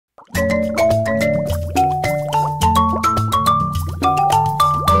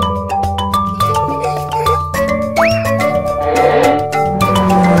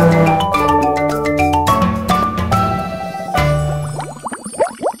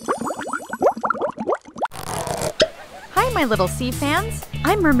my little sea fans.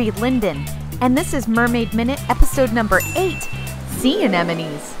 I'm Mermaid Linden, and this is Mermaid Minute episode number 8, Sea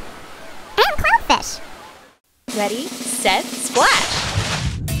Anemones. And Clownfish. Ready, set,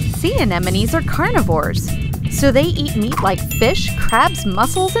 splash! Sea anemones are carnivores, so they eat meat like fish, crabs,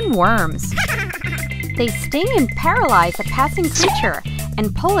 mussels, and worms. They sting and paralyze a passing creature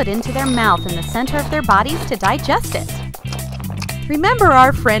and pull it into their mouth in the center of their bodies to digest it. Remember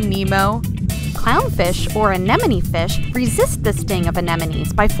our friend Nemo? Clownfish, or anemone fish, resist the sting of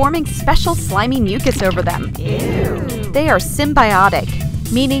anemones by forming special slimy mucus over them. Ew. They are symbiotic,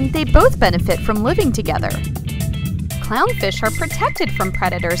 meaning they both benefit from living together. Clownfish are protected from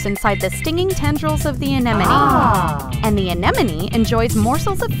predators inside the stinging tendrils of the anemone. And the anemone enjoys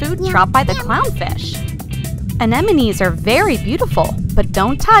morsels of food dropped by the clownfish. Anemones are very beautiful, but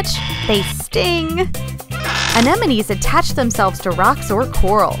don't touch, they sting. Anemones attach themselves to rocks or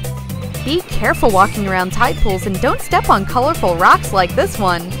coral. Be careful walking around tide pools and don't step on colorful rocks like this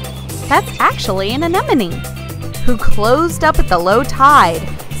one. That's actually an anemone, who closed up at the low tide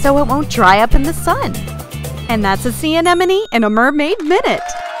so it won't dry up in the sun. And that's a sea anemone in a Mermaid Minute.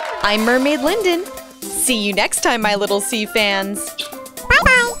 I'm Mermaid Linden. See you next time, my little sea fans.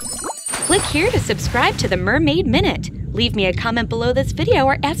 Bye-bye. Click here to subscribe to the Mermaid Minute. Leave me a comment below this video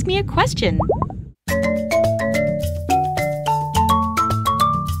or ask me a question.